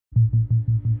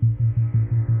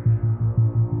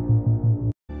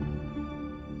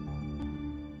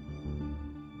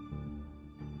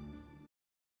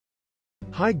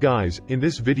Hi guys, in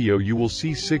this video you will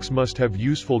see 6 must-have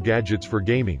useful gadgets for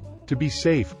gaming, to be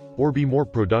safe, or be more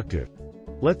productive.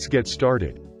 Let's get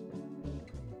started.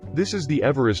 This is the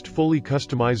Everest fully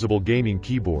customizable gaming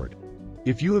keyboard.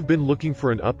 If you have been looking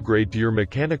for an upgrade to your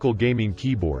mechanical gaming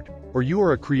keyboard, or you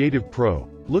are a creative pro,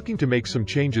 looking to make some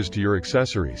changes to your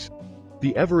accessories,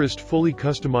 the Everest fully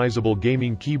customizable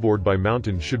gaming keyboard by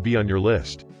Mountain should be on your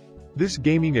list. This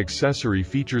gaming accessory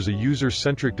features a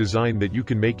user-centric design that you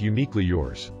can make uniquely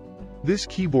yours. This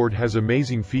keyboard has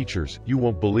amazing features you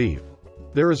won't believe.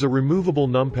 There is a removable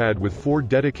numpad with 4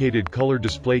 dedicated color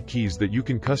display keys that you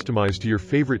can customize to your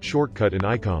favorite shortcut and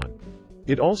icon.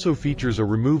 It also features a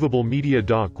removable media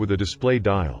dock with a display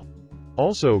dial.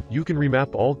 Also, you can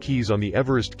remap all keys on the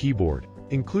Everest keyboard,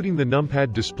 including the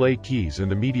numpad display keys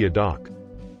and the media dock.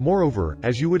 Moreover,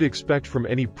 as you would expect from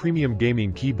any premium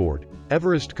gaming keyboard,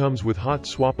 Everest comes with hot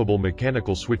swappable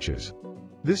mechanical switches.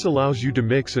 This allows you to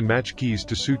mix and match keys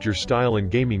to suit your style and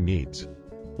gaming needs.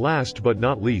 Last but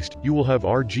not least, you will have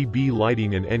RGB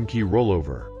lighting and N-key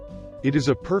rollover. It is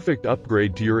a perfect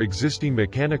upgrade to your existing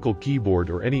mechanical keyboard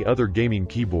or any other gaming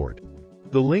keyboard.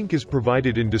 The link is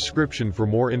provided in description for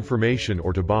more information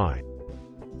or to buy.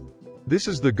 This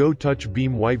is the GoTouch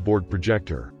Beam Whiteboard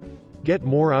Projector. Get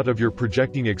more out of your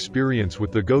projecting experience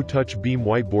with the GoTouch Beam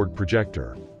Whiteboard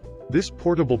Projector. This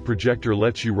portable projector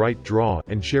lets you write, draw,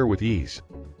 and share with ease.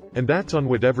 And that's on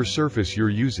whatever surface you're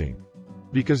using.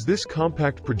 Because this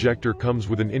compact projector comes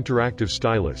with an interactive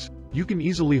stylus, you can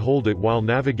easily hold it while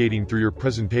navigating through your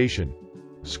presentation,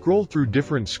 scroll through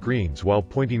different screens while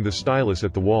pointing the stylus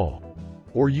at the wall,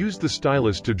 or use the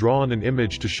stylus to draw on an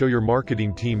image to show your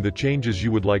marketing team the changes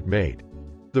you would like made.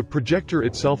 The projector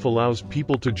itself allows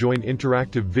people to join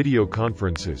interactive video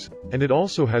conferences, and it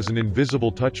also has an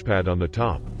invisible touchpad on the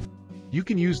top. You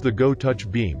can use the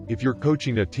GoTouch Beam if you're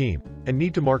coaching a team, and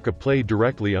need to mark a play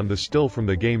directly on the still from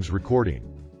the game's recording.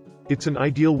 It's an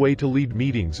ideal way to lead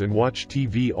meetings and watch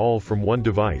TV all from one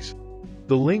device.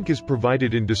 The link is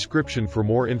provided in description for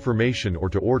more information or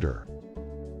to order.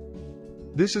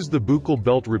 This is the Bucqle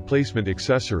Belt Replacement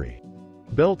Accessory.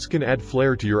 Belts can add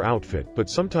flair to your outfit, but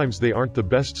sometimes they aren't the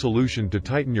best solution to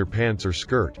tighten your pants or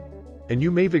skirt. And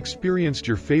you may have experienced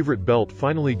your favorite belt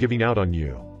finally giving out on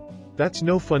you. That's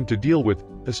no fun to deal with,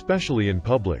 especially in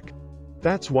public.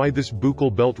 That's why this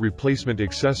Bucqle Belt Replacement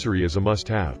Accessory is a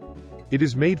must-have. It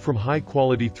is made from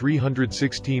high-quality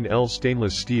 316L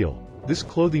stainless steel. This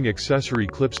clothing accessory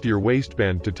clips to your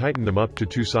waistband to tighten them up to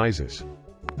 2 sizes.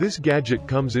 This gadget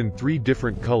comes in 3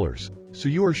 different colors, so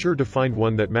you are sure to find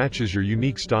one that matches your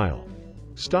unique style.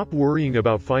 Stop worrying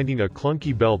about finding a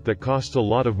clunky belt that costs a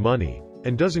lot of money,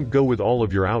 and doesn't go with all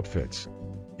of your outfits.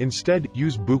 Instead,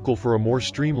 use Bucqle for a more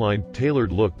streamlined,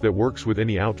 tailored look that works with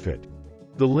any outfit.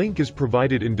 The link is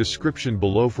provided in description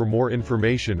below for more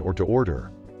information or to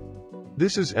order.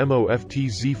 This is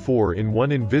MOFT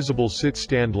Z4-in-1 Invisible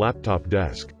Sit-Stand Laptop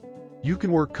Desk. You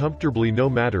can work comfortably no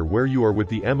matter where you are with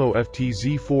the MOFT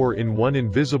Z4-in-1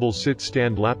 Invisible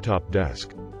Sit-Stand Laptop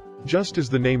Desk. Just as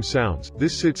the name sounds,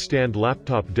 this sit-stand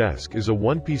laptop desk is a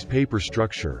one-piece paper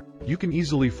structure. You can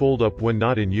easily fold up when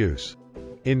not in use.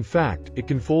 In fact, it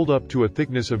can fold up to a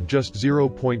thickness of just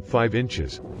 0.5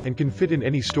 inches, and can fit in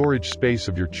any storage space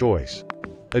of your choice.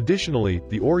 Additionally,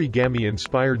 the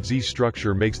origami-inspired Z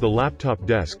structure makes the laptop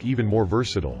desk even more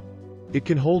versatile. It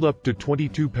can hold up to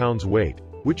 22 pounds weight,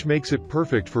 which makes it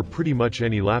perfect for pretty much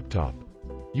any laptop.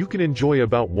 You can enjoy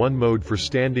about 1 mode for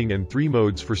standing and 3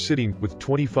 modes for sitting, with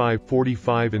 25,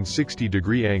 45 and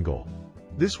 60-degree angle.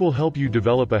 This will help you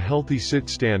develop a healthy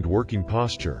sit-stand working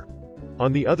posture.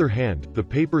 On the other hand, the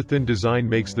paper-thin design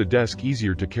makes the desk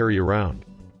easier to carry around.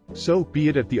 So, be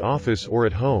it at the office or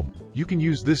at home, you can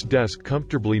use this desk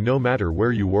comfortably no matter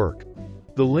where you work.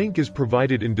 The link is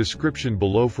provided in description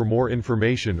below for more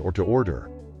information or to order.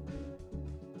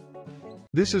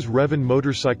 This is REVAN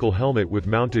Motorcycle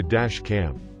Helmet-Mounted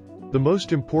Dashcam. The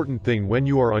most important thing when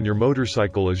you are on your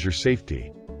motorcycle is your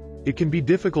safety. It can be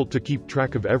difficult to keep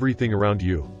track of everything around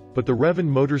you, but the REVAN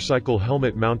Motorcycle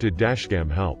Helmet-Mounted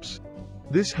Dashcam helps.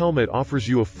 This helmet offers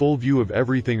you a full view of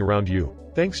everything around you,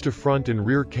 thanks to front and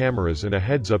rear cameras and a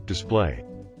heads-up display.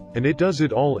 And it does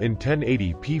it all in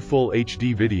 1080p Full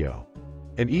HD video.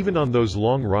 And even on those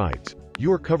long rides,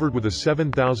 you are covered with a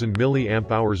 7000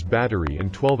 mAh battery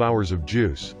and 12 hours of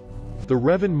juice. The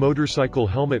REVAN Motorcycle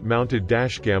Helmet-Mounted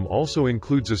Dashcam also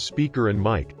includes a speaker and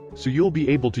mic, so you'll be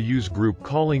able to use group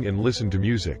calling and listen to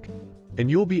music. And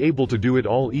you'll be able to do it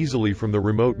all easily from the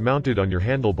remote mounted on your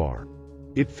handlebar.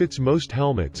 It fits most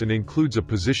helmets and includes a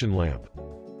position lamp.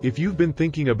 If you've been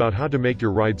thinking about how to make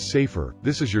your rides safer,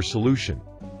 this is your solution.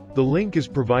 The link is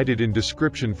provided in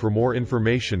description for more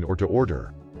information or to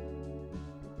order.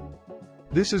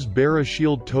 This is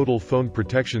BeraShield Total Phone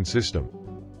Protection System,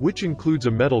 which includes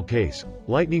a metal case,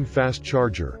 lightning fast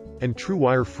charger, and true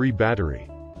wire-free battery.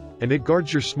 And it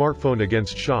guards your smartphone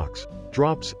against shocks,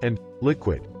 drops, and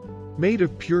liquid. Made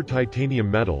of pure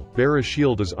titanium metal,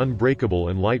 BeraShield is unbreakable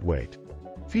and lightweight.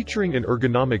 Featuring an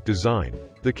ergonomic design,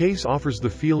 the case offers the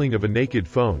feeling of a naked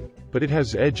phone, but it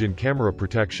has edge and camera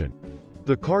protection.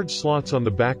 The card slots on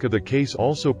the back of the case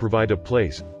also provide a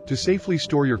place to safely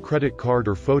store your credit card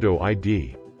or photo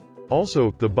ID.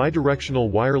 Also, the bidirectional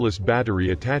wireless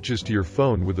battery attaches to your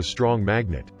phone with a strong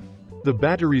magnet. The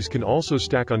batteries can also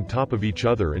stack on top of each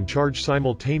other and charge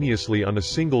simultaneously on a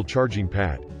single charging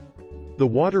pad. The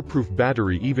waterproof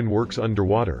battery even works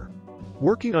underwater.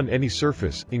 Working on any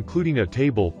surface, including a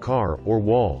table, car, or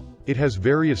wall, it has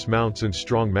various mounts and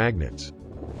strong magnets.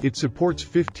 It supports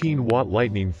 15-watt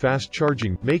lightning fast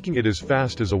charging, making it as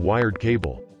fast as a wired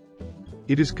cable.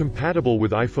 It is compatible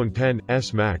with iPhone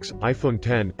XS Max, iPhone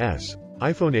XS,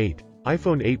 iPhone 8,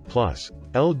 iPhone 8 Plus,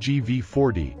 LG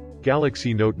V40,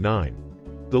 Galaxy Note 9.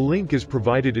 The link is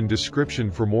provided in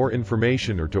description for more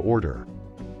information or to order.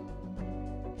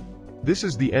 This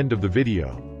is the end of the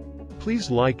video.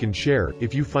 Please like and share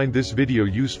if you find this video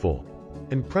useful,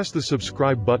 and press the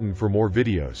subscribe button for more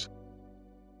videos.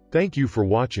 Thank you for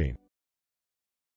watching.